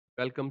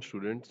Welcome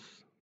students.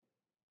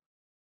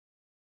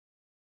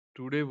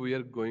 Today we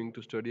are going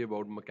to study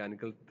about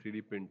mechanical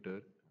 3D printer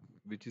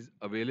which is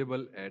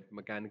available at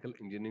Mechanical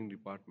Engineering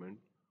Department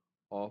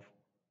of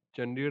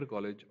Chandigarh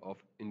College of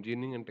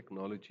Engineering and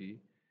Technology,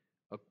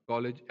 a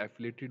college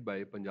affiliated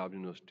by Punjab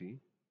University.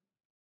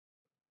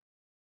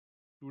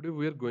 Today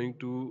we are going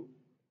to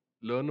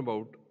learn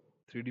about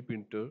 3D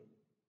printer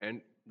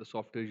and the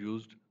software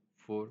used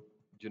for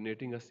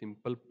generating a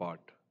simple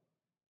part.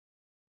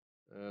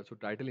 So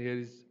title here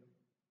is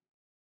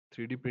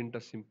 3D print a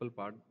simple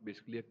part,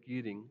 basically a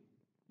keyring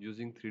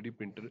using 3D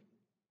printer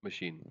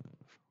machine.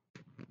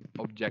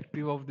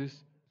 Objective of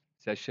this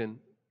session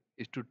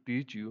is to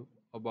teach you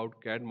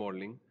about CAD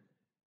modeling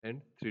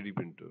and 3D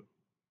printer.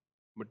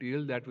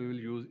 Material that we will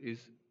use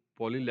is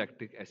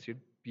polylactic acid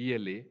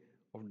PLA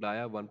of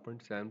dia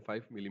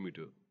 1.75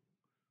 millimeter.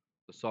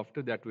 The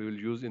software that we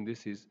will use in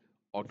this is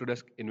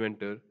Autodesk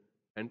Inventor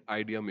and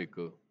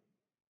ideaMaker.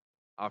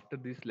 After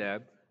this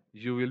lab,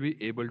 you will be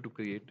able to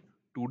create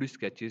 2D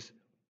sketches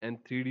and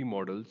 3D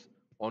models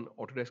on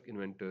Autodesk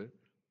Inventor,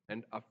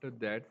 and after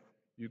that,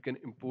 you can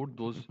import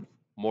those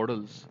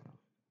models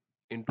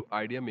into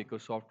ideaMaker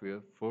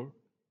software for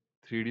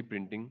 3D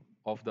printing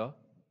of the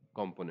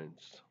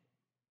components.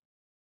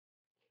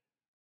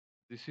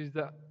 This is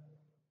the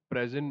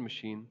present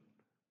machine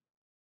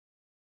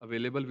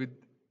available with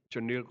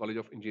Chandigarh College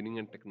of Engineering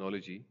and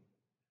Technology.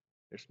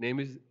 Its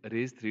name is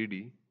Raise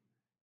 3D.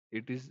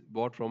 It is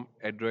bought from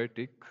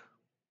Adroitic.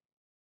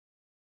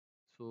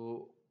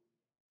 So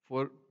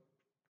for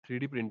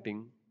 3D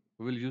printing,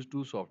 we will use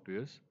two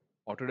softwares,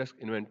 Autodesk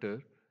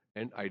Inventor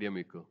and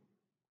ideaMaker.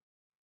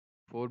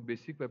 For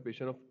basic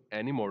preparation of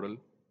any model,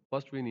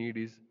 first we need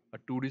is a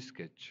 2D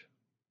sketch.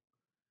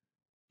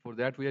 For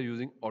that, we are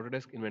using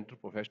Autodesk Inventor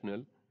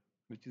Professional,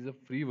 which is a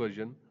free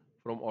version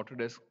from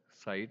Autodesk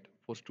site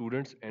for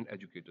students and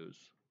educators.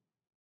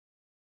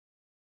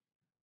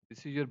 This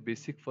is your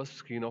basic first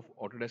screen of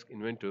Autodesk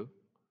Inventor.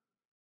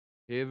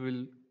 Here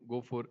we'll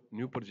go for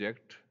new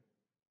project.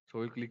 So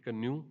we'll click on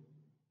new,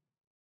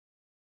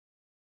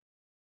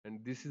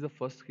 and this is the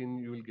first screen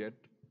you will get.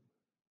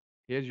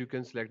 Here you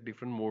can select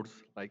different modes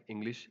like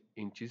English,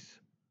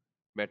 inches,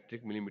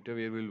 metric, millimeter,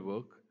 where will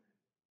work.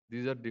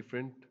 These are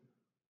different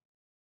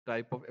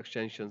type of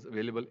extensions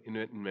available in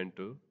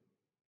Inventor.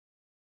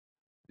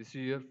 This is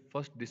your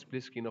first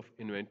display screen of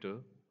Inventor.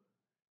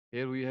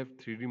 Here we have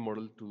 3D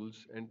model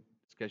tools and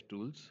sketch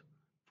tools.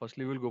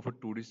 Firstly, we'll go for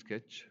 2D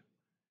sketch.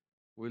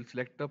 We'll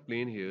select a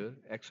plane here,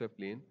 XY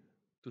plane,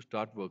 to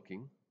start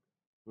working.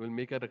 We'll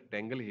make a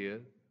rectangle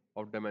here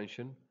of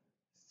dimension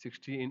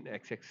 60 in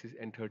x-axis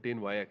and 30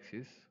 in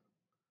y-axis.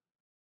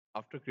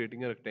 After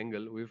creating a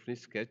rectangle, we will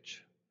finish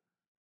sketch,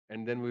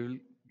 and then we will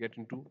get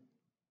into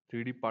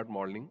 3D part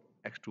modeling,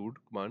 extrude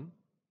command.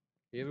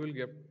 Here we will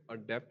get a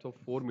depth of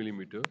 4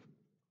 millimeter,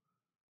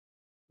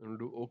 and we'll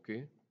do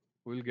OK.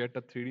 We'll get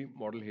a 3D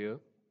model here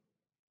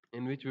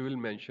in which we will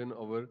mention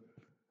our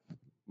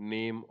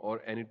name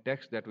or any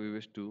text that we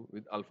wish to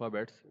with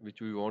alphabets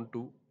which we want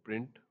to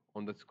print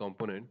on this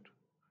component.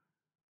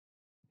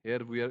 Here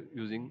we are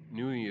using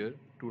New Year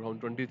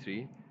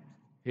 2023.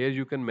 Here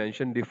you can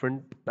mention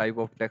different type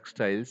of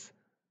textiles,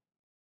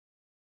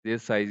 their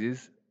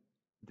sizes,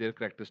 their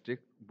characteristic,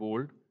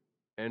 bold,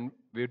 and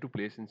where to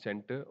place in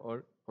center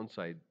or on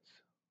sides.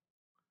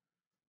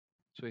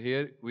 So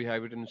here we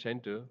have it in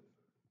center.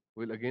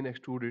 We'll again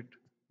extrude it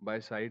by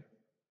side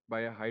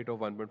by a height of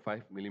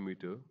 1.5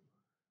 millimeter.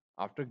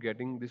 After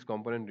getting this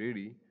component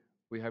ready,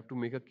 we have to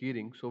make a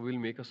keyring. So we'll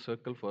make a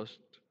circle first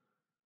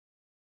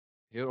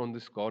here on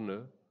this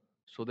corner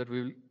so that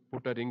we will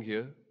put a ring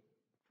here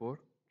for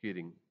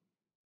keyring.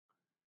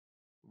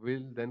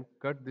 We'll then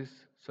cut this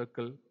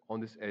circle on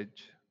this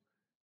edge,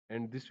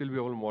 and this will be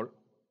our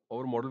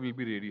model will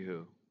be ready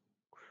here.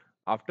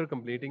 After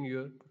completing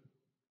your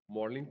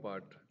modeling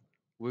part,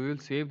 we will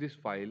save this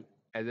file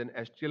as an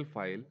STL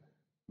file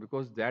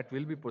because that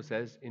will be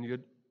processed in your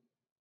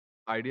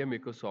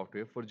ideaMaker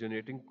software for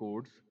generating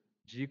codes,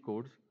 G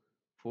codes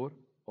for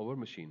our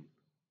machine.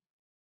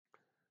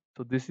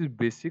 So this is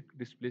basic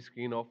display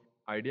screen of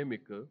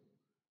ideaMaker.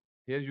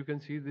 Here you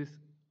can see this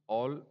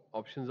all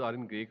options are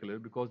in gray color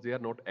because they are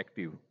not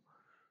active.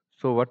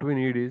 So what we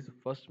need is,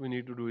 first we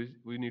need to do is,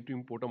 we need to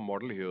import a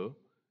model here.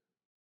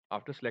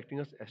 After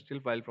selecting a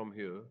STL file from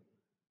here,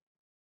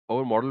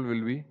 our model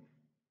will be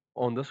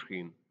on the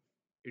screen.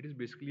 It is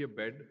basically a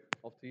bed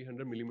of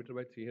 300 millimeter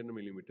by 300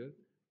 millimeter.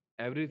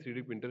 Every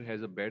 3D printer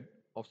has a bed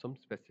of some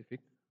specific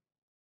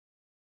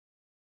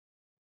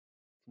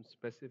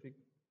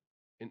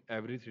in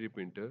every 3D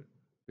printer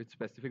with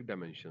specific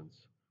dimensions.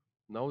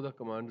 Now the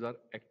commands are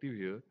active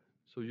here,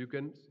 so you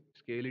can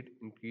scale it,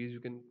 increase, you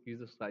can increase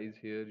the size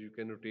here, you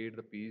can rotate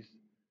the piece,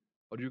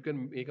 or you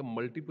can make a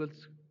multiple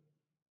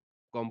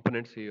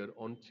components here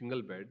on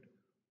single bed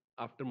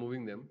after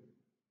moving them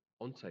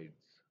on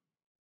sides.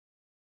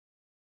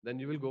 Then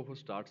you will go for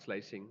start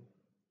slicing.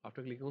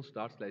 After clicking on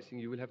start slicing,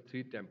 you will have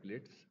three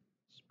templates: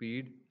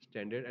 speed,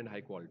 standard, and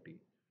high quality.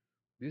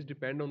 These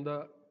depend on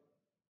the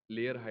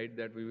layer height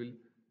that we will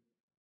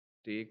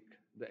take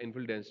the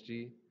infill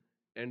density,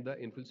 and the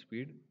infill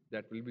speed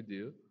that will be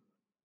there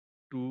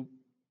to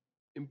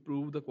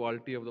improve the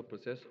quality of the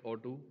process or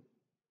to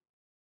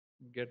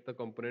get the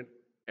component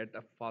at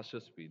a faster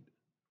speed.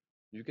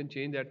 You can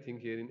change that thing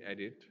here in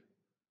edit,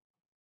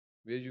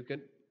 where you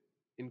can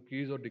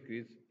increase or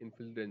decrease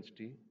infill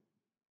density.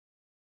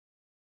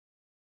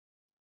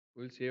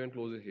 We'll save and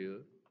close it here,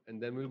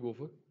 and then we'll go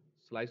for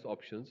slice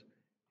options.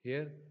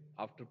 Here,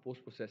 after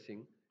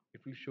post-processing,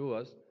 it will show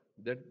us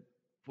that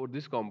for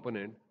this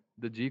component,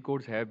 the G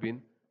codes have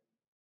been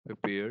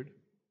prepared,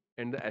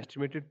 and the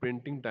estimated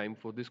printing time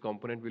for this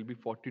component will be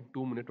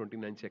 42 minutes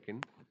 29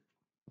 seconds,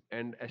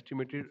 and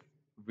estimated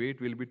weight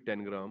will be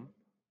 10 gram,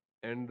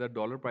 and the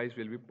dollar price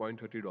will be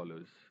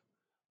 $0.30.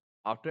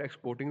 After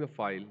exporting the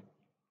file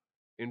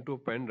into a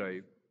pen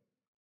drive,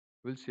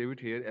 we'll save it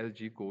here as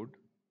G code.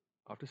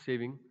 After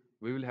saving,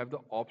 we will have the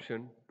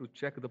option to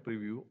check the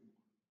preview.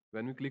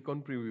 When we click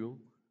on preview,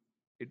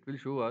 it will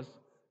show us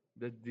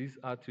that these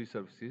are three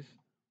surfaces.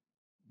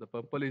 The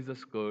purple is the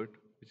skirt,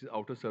 which is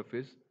outer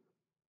surface,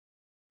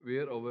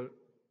 where our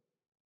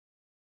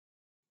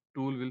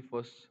tool will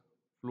first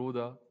flow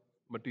the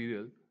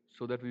material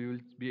so that we will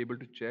be able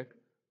to check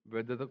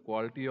whether the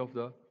quality of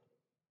the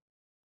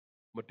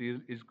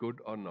material is good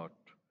or not.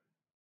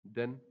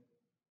 Then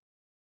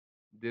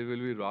there will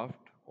be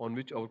raft on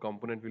which our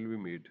component will be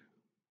made.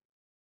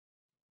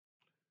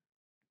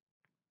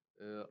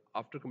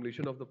 After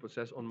completion of the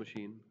process on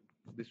machine,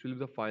 this will be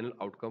the final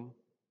outcome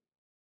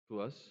to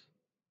us.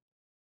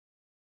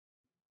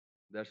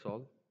 That's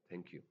all.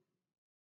 Thank you.